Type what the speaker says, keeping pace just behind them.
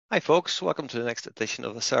Hi, folks. Welcome to the next edition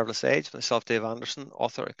of the Serverless Age. Myself, Dave Anderson,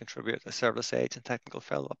 author and contributor to the Serverless Age and technical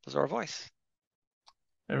fellow up as our voice.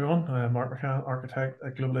 Everyone, I'm Mark McCann, architect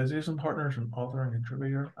at Globalization Partners and author and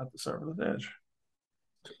contributor at the Serverless Edge.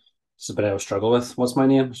 It's a bit I struggle with. What's my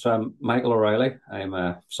name? So I'm Michael O'Reilly. I'm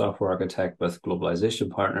a software architect with Globalization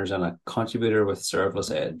Partners and a contributor with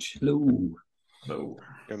Serverless Edge. Hello, Hello.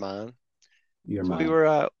 Your man. your So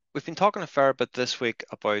man. we've been talking a fair bit this week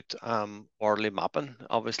about Wardley mapping,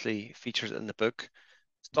 obviously features in the book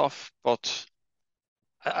stuff, but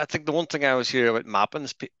I think the one thing I always hear about mapping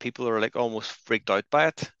is people are like almost freaked out by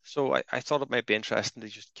it. So I thought it might be interesting to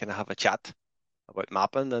just kind of have a chat about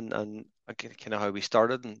mapping and kind of how we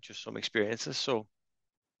started and just some experiences. So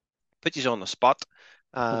put you on the spot.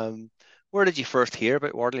 Um, where did you first hear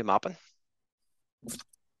about Wardley mapping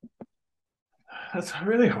It's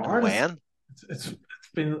really and hard. when? It's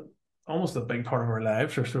been almost a big part of our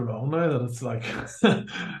lives for so long now that it's like I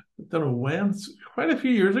don't know when. It's quite a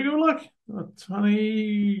few years ago, like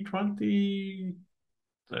 2020,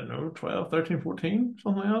 I don't know, 12, 13, 14,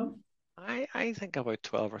 something like that. I think about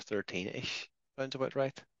 12 or 13-ish. Sounds about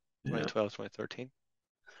right. Yeah. 2012, 2013.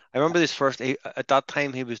 I remember this first, at that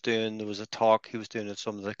time there was a talk he was doing at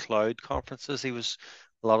some of the cloud conferences. He was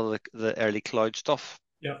a lot of the early cloud stuff.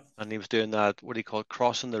 Yeah. And he was doing that, what do you call it,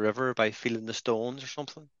 crossing the river by feeling the stones or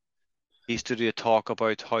something. He used to do a talk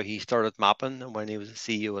about how he started mapping and when he was a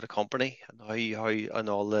CEO at a company and and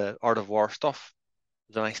all the art of war stuff.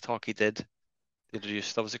 It was a nice talk he did.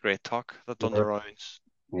 That was a great talk. That done the rounds.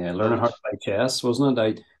 Yeah, learning how to Loads. play chess, wasn't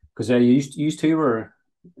it? Because used to were,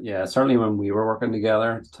 yeah, certainly when we were working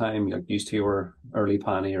together at the time, like used to were early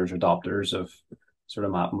pioneers, adopters of sort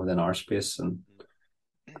of mapping within our space. And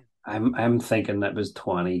I'm thinking that was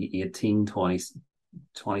 2018,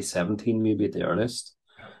 2017, maybe at the earliest.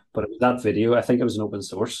 But it was that video. I think it was an open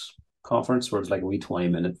source conference where it was like a wee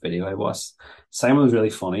 20-minute video I watched. Simon was really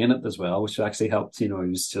funny in it as well, which actually helped. Yeah. It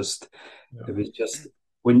was just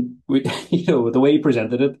when we, the way he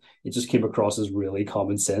presented it, it just came across as really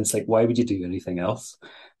common sense. Like, why would you do anything else?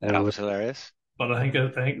 That Um, was hilarious. But I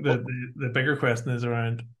think Well, the bigger question is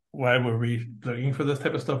around why were we looking for this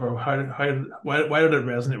type of stuff, or why did it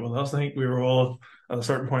resonate with us? I think we were all at a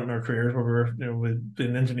certain point in our careers where we've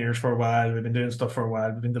been engineers for a while, we've been doing stuff for a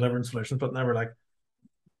while, we've been delivering solutions, but never like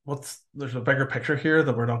what's there's a bigger picture here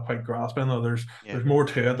that we're not quite grasping, or yeah, there's more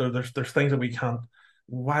to it, or there's things that we can't.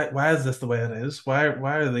 Why is this the way it is? Why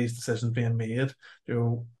are these decisions being made?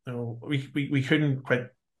 We couldn't quite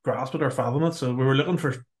grasp it or fathom it, so we were looking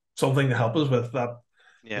for something to help us with that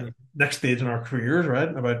yeah. next stage in our careers, right?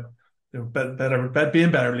 About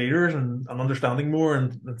being better leaders and understanding more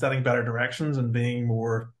and setting better directions and being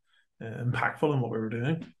more impactful in what we were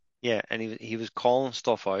doing. Yeah, and he was calling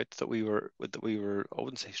stuff out that we were I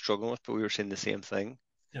wouldn't say struggling with, but we were saying the same thing.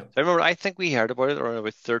 Yeah. So I remember I think we heard about it around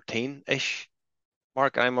about 13-ish.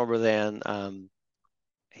 Mark, I remember then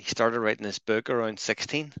he started writing this book around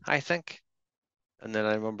 16, I think. And then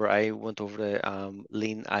I remember I went over to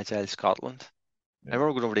Lean Agile Scotland. I Yeah.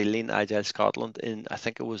 remember going over to Lean Agile Scotland in I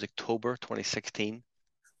think it was October 2016,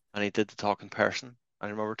 and he did the talk in person. I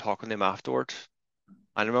remember talking to him afterwards.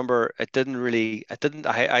 I remember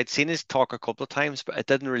I'd seen his talk a couple of times, but it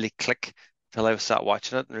didn't really click till I was sat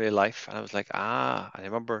watching it in real life. And I was like, and I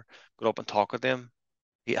remember going up and talking to him.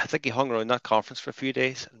 I think he hung around that conference for a few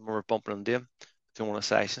days and we were bumping into him doing one of the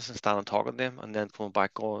sessions and standing talking to him and then coming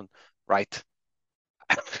back going, right,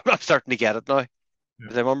 I'm starting to get it now. Yeah.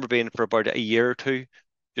 Because I remember being for about a year or two,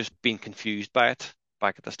 just being confused by it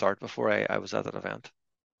back at the start before I was at that event.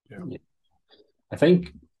 Yeah. I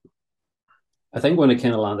think I think when it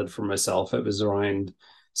kind of landed for myself, it was around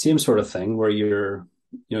same sort of thing where you're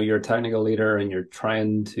a technical leader and you're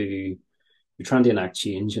trying to enact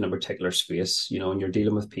change in a particular space, and you're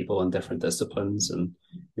dealing with people in different disciplines and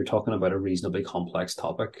you're talking about a reasonably complex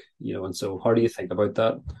topic, and so how do you think about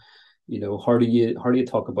that? How do you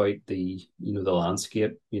talk about the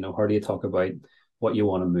landscape? How do you talk about what you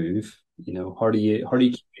want to move? How do you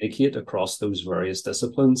communicate across those various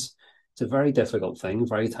disciplines? It's a very difficult thing,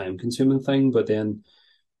 very time consuming thing. But then,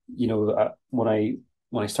 when I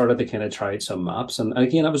started to kind of try out some maps, and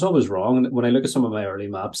again, I was always wrong. And when I look at some of my early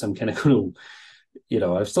maps, I'm kind of going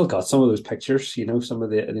to, I've still got some of those pictures, some of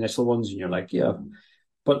the initial ones, and you're like, yeah.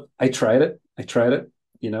 But I tried it.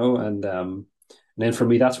 And then for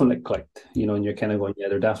me, that's when it clicked, and you're kind of going, yeah,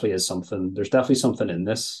 there definitely is something. There's definitely something in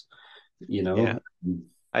this, you Yeah. know.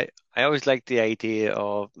 I always liked the idea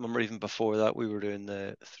of, remember even before that we were doing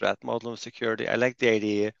the threat modeling of security. I liked the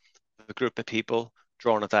idea of a group of people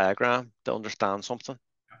drawing a diagram to understand something.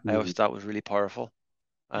 I always Mm, thought was really powerful.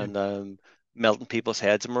 Yeah. And melting people's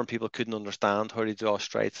heads. I remember people couldn't understand how to draw a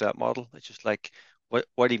straight thread model. It's just like, what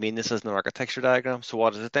do you mean this isn't an architecture diagram? So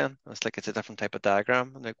what is it then? And it's like it's a different type of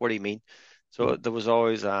diagram. I'm like, what do you mean? So there was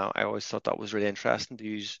always I always thought that was really interesting to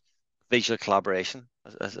use visual collaboration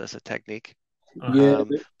as a technique. Uh-huh. Yeah. Um,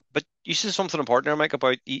 but you said something important there, Mike,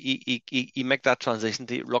 about you make that transition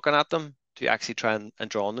to looking at them to actually try and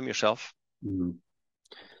draw on them yourself. Mm.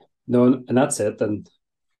 No, and that's it. And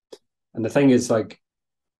the thing is, like,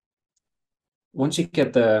 once you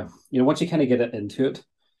get once you kind of get it into it,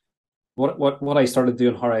 what I started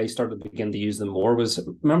doing, how I started to begin to use them more was,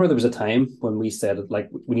 remember there was a time when we said like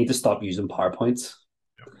we need to stop using PowerPoints,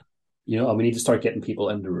 and we need to start getting people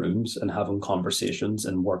into rooms and having conversations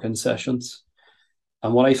and working sessions.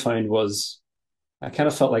 And what I found was I kind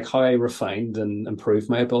of felt like how I refined and improved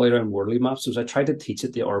my ability around Wordly maps was I tried to teach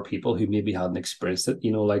it to other people who maybe hadn't experienced it.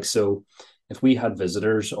 Like, so if we had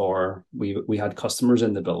visitors or we had customers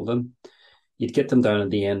in the building, you'd get them down in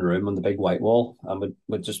the end room on the big white wall and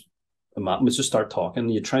would just the map would just start talking.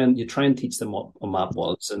 You try and teach them what a map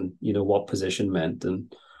was and what position meant,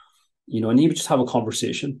 and you would just have a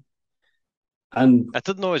conversation. And It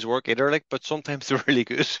didn't always work either, like, but sometimes they're really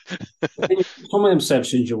good. some of them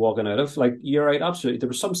sessions you're walking out of, like, you're right, absolutely. There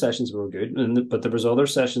were some sessions that were good, but there was other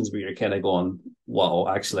sessions where you're kind of going, wow,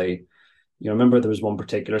 actually, remember there was one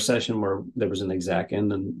particular session where there was an exec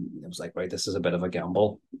in, and it was like, right, this is a bit of a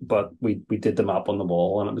gamble, but we did the map on the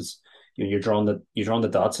wall, and it was, you're drawing the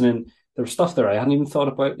dots, and then there was stuff there I hadn't even thought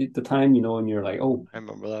about at the time, and you're like, oh, I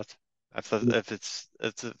remember that. If it's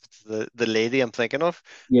the lady I'm thinking of,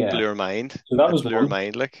 it yeah. blew her mind. So that It was blew her one.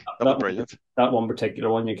 mind. Like that was That brilliant. that one particular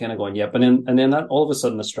one, you're kind of going, yep, and then that all of a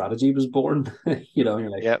sudden the strategy was born, and you're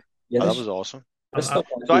like, Yeah, yeah, oh, that this was awesome. this And stuff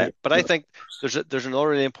So actually. but I think there's another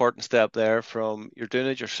really important step there from you're doing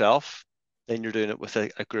it yourself, then you're doing it with a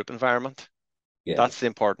group environment. Yeah, That's the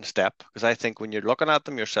important step because I think when you're looking at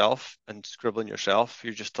them yourself and scribbling yourself,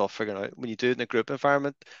 you're just still figuring out. When you do it in a group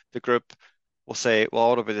environment, the group will say, "Well,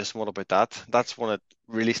 what about this and what about that?" That's when it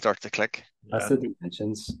really starts to click. that's yeah, the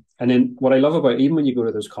dimensions. And then what I love about, even when you go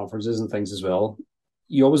to those conferences and things as well,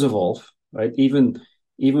 you always evolve, right? Even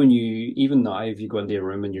now, if you go into a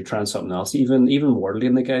room and you're trying something else, even Wardley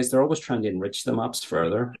and the guys, they're always trying to enrich the maps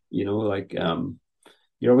further. Like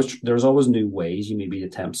there's always new ways you maybe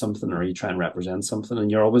attempt something or you try and represent something,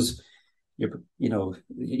 and you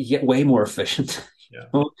get way more efficient. yeah.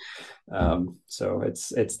 So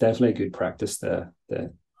it's definitely a good practice to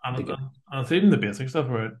And, get. and, and it's even the basic stuff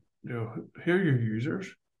about, who are your users?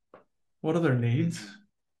 What are their needs?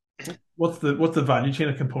 Mhm. What's the value chain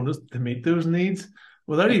of components to meet those needs?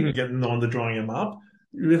 Without even getting on to drawing a map,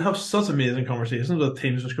 you'd have such amazing conversations with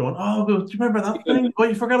teams just going, "Oh, do you remember that thing? Oh,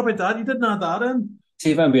 you forgot about that. You didn't add that in."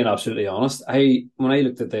 See, if I'm being absolutely honest, when I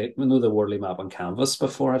looked at the Wordly map on Canvas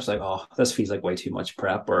before, I was like, oh, this feels like way too much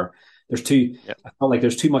prep, or there's too. Yeah. I felt like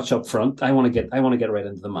there's too much up front. I want to get right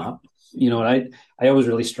into the map, and I always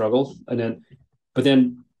really struggle. But then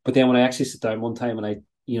when I actually sit down one time and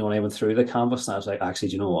when I went through the Canvas, and I was like, actually,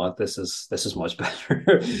 do you know what? This is much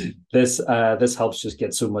better. This helps just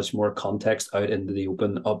get so much more context out into the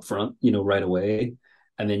open up front, right away,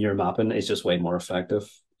 and then your mapping is just way more effective.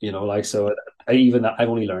 Like, so I've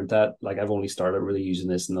only learned that, like, I've only started really using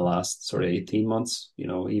this in the last sort of 18 months,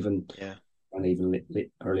 even Yeah. and even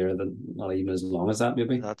earlier than, not even as long as that,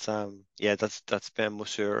 maybe. That's Ben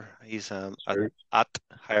Musur. He's Sure. at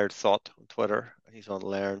Hired Thought on Twitter. He's on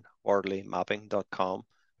learnwardleymapping.com.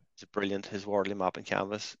 It's brilliant. His Wardley mapping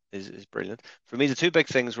canvas is brilliant. For me, the two big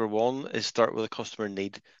things were, one is start with a customer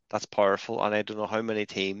need. That's powerful. And I don't know how many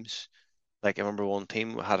teams, like I remember one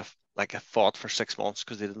team had a thought for 6 months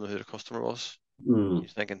because they didn't know who the customer was. Mm. You're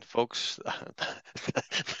thinking, folks,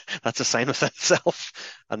 that's a sign of itself.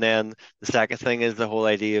 And then the second thing is the whole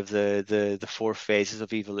idea of the four phases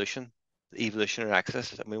of evolution, the evolutionary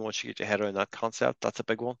axis. I mean, once you get your head around that concept, that's a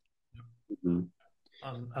big one. Mm.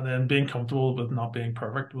 And then being comfortable with not being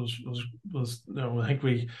perfect was I think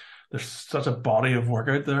there's such a body of work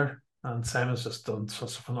out there, and Simon's just done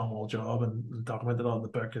such a phenomenal job and documented on the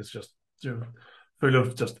book is just full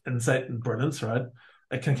of just insight and brilliance, right?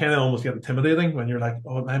 It can kind of almost get intimidating when you're like,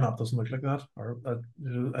 oh, my map doesn't look like that, or I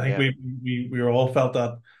think Yeah. we all felt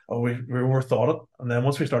that, oh, we overthought it, and then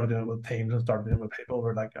once we started doing it with teams and started doing it with people,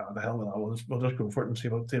 we're like, oh, the hell with that, we'll just go for it and see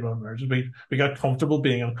what emerges. We got comfortable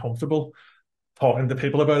being uncomfortable, talking to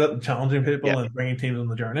people about it and challenging Yeah. people and bringing teams on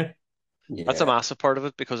the journey. That's a Yeah. massive part of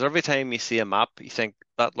it because every time you see a map, you think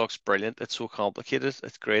that looks brilliant. It's so complicated.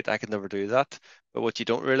 It's great. I could never do that. But what you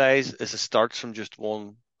don't realize is it starts from just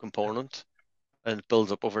one component and it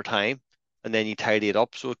builds up over time, and then you tidy it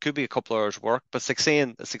up. So it could be a couple of hours work, but it's like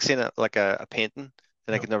seeing like a painting.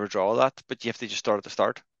 then I could never draw that. But you have to just start at the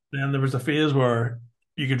start. Then there was a phase where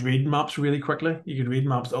you could read maps really quickly. You could read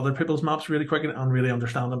maps, other people's maps really quickly, and really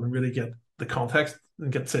understand them and really get the context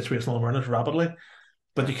and get situational awareness rapidly.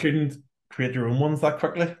 But you couldn't create your own ones that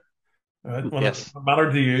quickly. Right? When it Yes.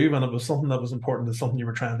 mattered to you, when it was something that was important to something you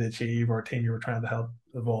were trying to achieve or a team you were trying to help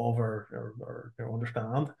evolve or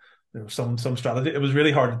understand, there was some strategy. It was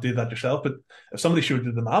really hard to do that yourself, but if somebody showed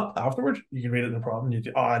you the map afterwards, you can read it no problem. You,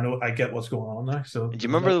 oh, I know, I get what's going on now. So And do you there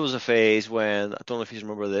was remember no, there was a phase when, I don't know if you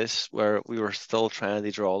remember this, where we were still trying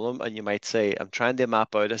to draw them, and you might say, I'm trying to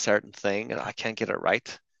map out a certain thing and I can't get it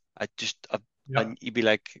right. yeah, And you'd be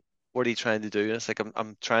like, what are you trying to do? And it's like,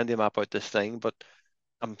 I'm trying to map out this thing, but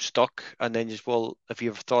I'm stuck. And then you just, well, if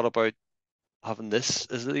you've thought about having this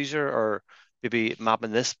as it easier, or maybe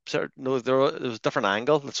mapping this certain, no, there was a different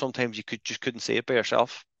angle that sometimes you couldn't see it by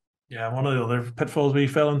yourself. yeah. One of the other pitfalls we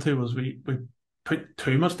fell into was we put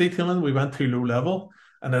too much detail in. We went too low level,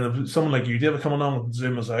 and then if someone like you, David, come along and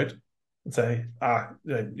zoom us out and say, yeah,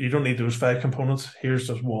 you don't need those five components. Here's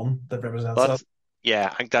just one that represents that. That's Yeah,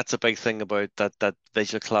 I think that's a big thing about that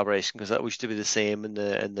visual collaboration, because that used to be the same in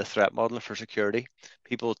the threat modeling for security.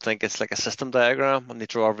 People think it's like a system diagram and they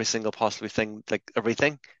draw every single possible thing, like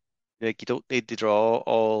everything. Like you don't need to draw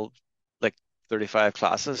all like 35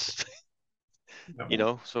 classes, Yeah. you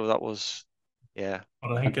know? So that was, yeah.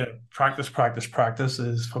 But I think practice, practice, practice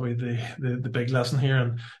is probably the big lesson here.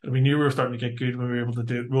 And we knew we were starting to get good when we were able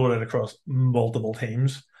to roll it out across multiple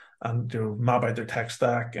teams and map out their tech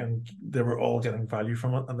stack, and they were all getting value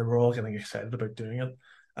from it, and they were all getting excited about doing it.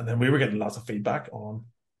 And then we were getting lots of feedback on,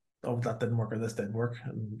 oh, that didn't work or this did work.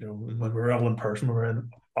 And when Hmm. we were all in person, we were in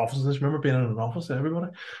offices. Remember being in an office,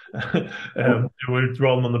 everybody? We were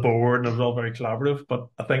rolling on the board, and it was all very collaborative. But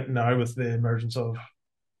I think now with the emergence of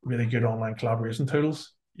really good online collaboration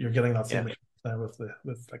tools, you're getting that Yeah. same experience now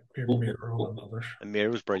with like Miro What and others. And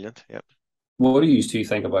Mir was brilliant. Yeah. do you two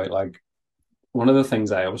think about like one of the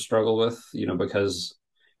things I always struggle with, because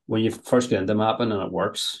when you first get into mapping and it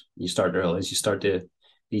works, you start to realize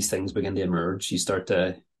these things begin to emerge. You start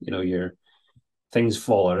to, your things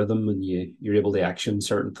fall out of them and you're able to action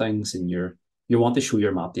certain things and you want to show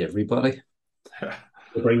your map to everybody. Yeah,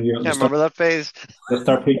 remember that phase? You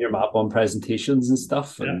start putting your map on presentations and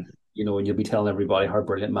stuff Yeah. and and you'll be telling everybody how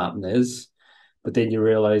brilliant mapping is. But then you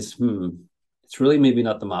realize, it's really maybe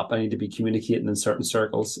not the map I need to be communicating in certain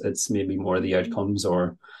circles. It's maybe more the outcomes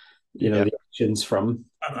or Yeah. the actions from.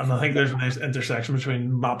 And I think there's a nice intersection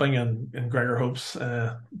between mapping and Gregor Hope's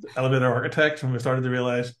elevator architect. When we started to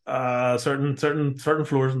realize certain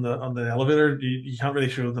floors on the elevator, you can't really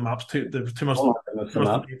show the maps too. There's Oh, that's too the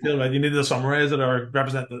much map. detail, right? You need to summarize it or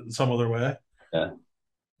represent it in some other way. Yeah,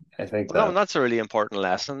 I think Well, no, and that. that's a really important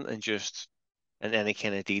lesson, and just in any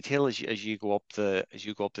kind of detail as you go up the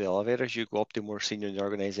elevator, as you go up to more senior in the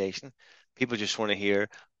organization, people just want to hear,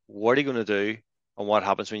 what are you going to do and what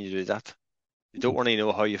happens when you do that. They don't want to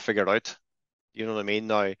know how you figure it out. You know what I mean?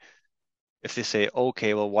 Now, if they say,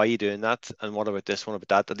 okay, well, why are you doing that? And what about this? What about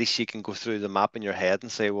that? At least you can go through the map in your head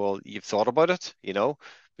and say, well, you've thought about it, you know?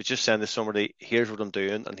 But just send to somebody, here's what I'm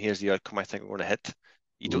doing, and here's the outcome I think I'm going to hit.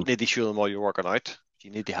 You Mm, don't need to show them all you're working out. You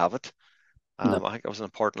need to have it. no, I think that was an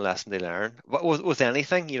important lesson to learn. But with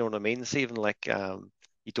anything, you know what I mean? It's even like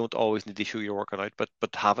you don't always need to show you're working out, but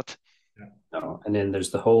have it. no. And then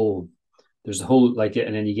there's the whole like,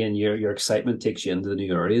 and then again, your excitement takes you into the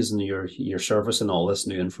new areas, and you're surfacing all this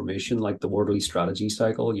new information, like the Wardley strategy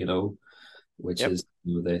cycle, which Yep. is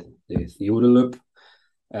the OODA loop.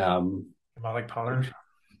 Um, Thematic patterns.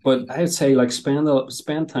 but I'd say like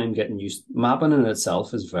spend time getting used. Mapping in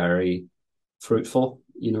itself is very fruitful.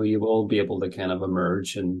 You will be able to kind of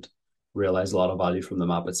emerge and realize a lot of value from the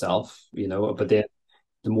map itself. But then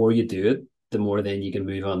the more you do it, the more then you can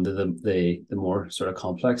move on to the more sort of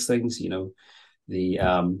complex things. The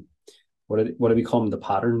what do we call them? The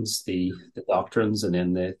patterns, the doctrines, and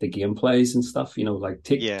then the gameplays and stuff. Like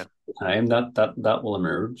take Yeah. time that will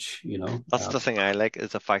emerge. That's the thing I like,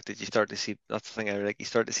 is the fact that you start to see, that's the thing I like, you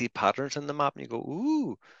start to see patterns in the map and you go,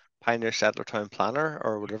 ooh, Pioneer Settler Town Planner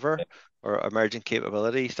or whatever, or emerging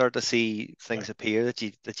capability. You start to see things appear that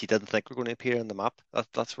you didn't think were going to appear in the map.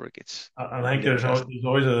 That's where it gets And I think really interesting. there's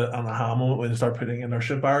always an aha moment when you start putting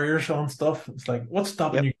inertia barriers on stuff. It's like, what's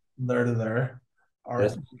stopping Yep. you from there to there? Or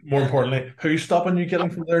Yes. more importantly, who's stopping you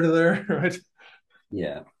getting from there to there, right?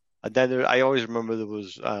 Yeah. And then I always remember there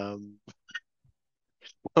was there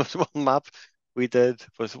was one map we did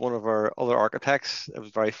with one of our other architects. It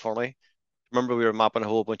was very funny. Remember, we were mapping a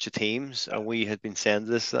whole bunch of teams, and we had been sent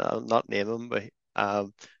this. Not name them, but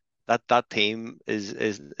that team is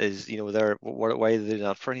there. Why are they doing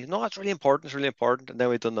that for? No, it's really important. It's really important. And then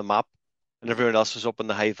we've done the map, and everyone else was up in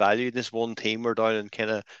the high value. And this one team were down in kind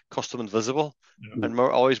of custom and visible. And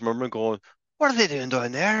always murmuring, going, "What are they doing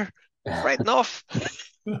down there? Right enough."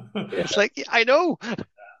 Yeah, It's like, I know,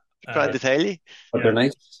 trying uh, to tell you. but they're yeah.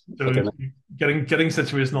 nice. But So they're nice. getting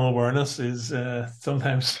situational awareness is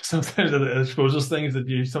sometimes it exposes things that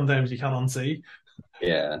you sometimes you can't unsee.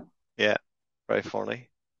 Yeah. Yeah, very funny.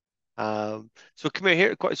 So come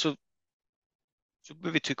here. So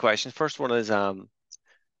maybe two questions. First one is,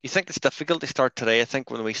 you think it's difficult to start today? I think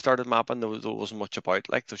when we started mapping, there wasn't much about,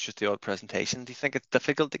 like, there was just the odd presentation. Do you think it's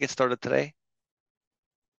difficult to get started today?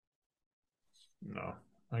 No,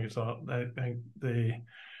 I guess I think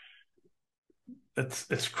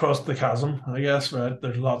it's crossed the chasm, I guess, right?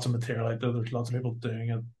 There's lots of material out there. There's lots of people doing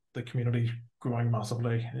it. The community's growing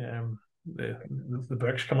massively. The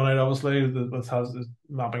books coming out, obviously, that has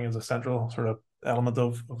mapping as a central sort of element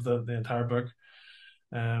of the entire book.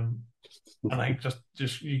 Um, and I think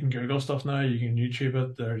just you can Google stuff now. You can YouTube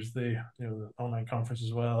it. There's the online conference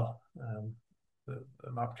as well.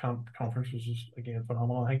 The Map Camp conference was just again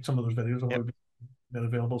phenomenal. I think some of those videos Yep, will be made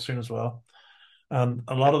available soon as well. And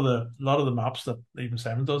a lot of the maps that even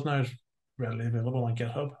Simon does now is readily available on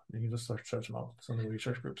GitHub. You can just start searching up some of the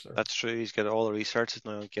research groups there. that's true. He's got all the research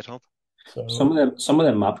now on GitHub. So Some of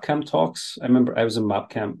the map camp talks. I remember I was in map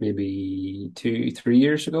camp maybe 2, 3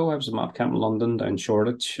 years ago. I was in map camp in London down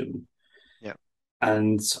Shoreditch, Yeah,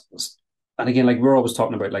 and and again, like we're always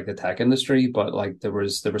talking about like the tech industry, but like there were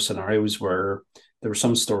scenarios where there were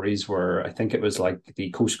some stories where I think it was like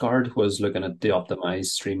the Coast Guard was looking at de-optimize,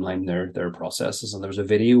 streamline their processes, and there was a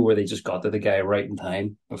video where they just got to the guy right in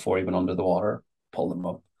time before he went under the water, pulled him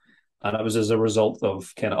up, and it was as a result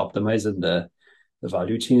of kind of optimizing the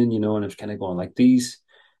value chain, and it's kind of going like these.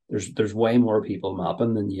 There's way more people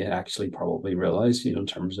mapping than you actually probably realize, in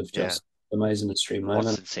terms of yeah. just optimizing and What's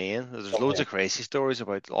streamlining. insane? There's Oh, loads yeah. of crazy stories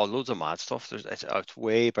about loads of mad stuff. It's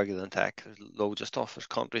way bigger than tech. There's loads of stuff. There's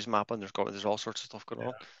countries mapping. There's all sorts of stuff going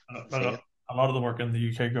on. It's insane. a lot of the work in the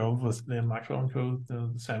UK Gov with the Maxwell and Co.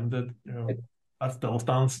 The Simon did, that still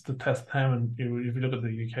stands the test of time. And if you look at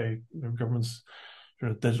the UK government's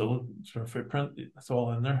sort of digital sort of footprint, it's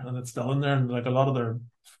all in there, and it's still in there. And like a lot of their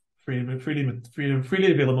freely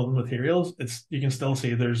available materials, you can still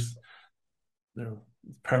see there's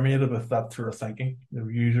permeated with that sort of thinking.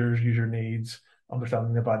 User needs,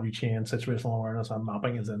 understanding the value chain, situational awareness, and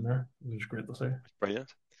mapping is in there, which is great to see.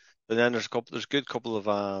 Brilliant. But then there's a good couple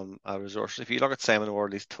of resources. If you look at Simon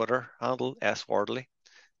Wardley's Twitter handle, S Wardley,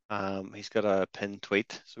 he's got a pinned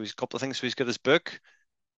tweet. So he's a couple of things. So he's got his book.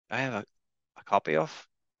 I have a copy of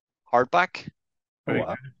hardback. Oh, Very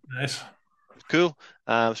wow. good. Nice. Cool.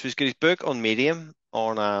 So he's got his book on Medium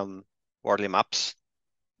on Wardley Maps.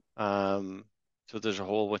 So there's a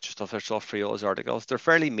whole bunch of stuff. There's all free all his articles. They're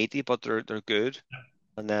fairly meaty, but they're good.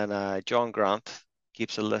 And then John Grant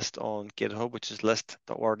keeps a list on GitHub, which is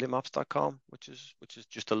list.wardleymaps.com, which is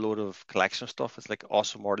just a load of collection stuff. It's like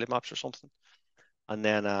awesome Wardley maps or something. And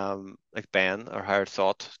then like Ben or Hired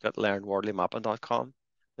Thought has got learnwardleymapping.com.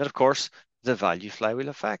 Then of course the value flywheel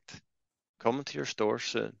effect coming to your store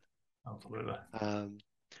soon. Absolutely.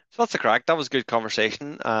 So that's a crack. That was a good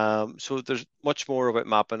conversation. So there's much more about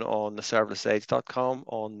mapping on the serverlessage.com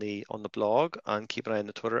on the blog, and keep an eye on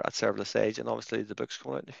the Twitter at serverlessage, and obviously the book's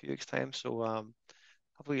coming out in a few weeks' time. So have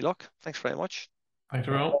a wee look. Thanks very much. Thanks,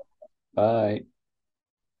 everyone. Bye.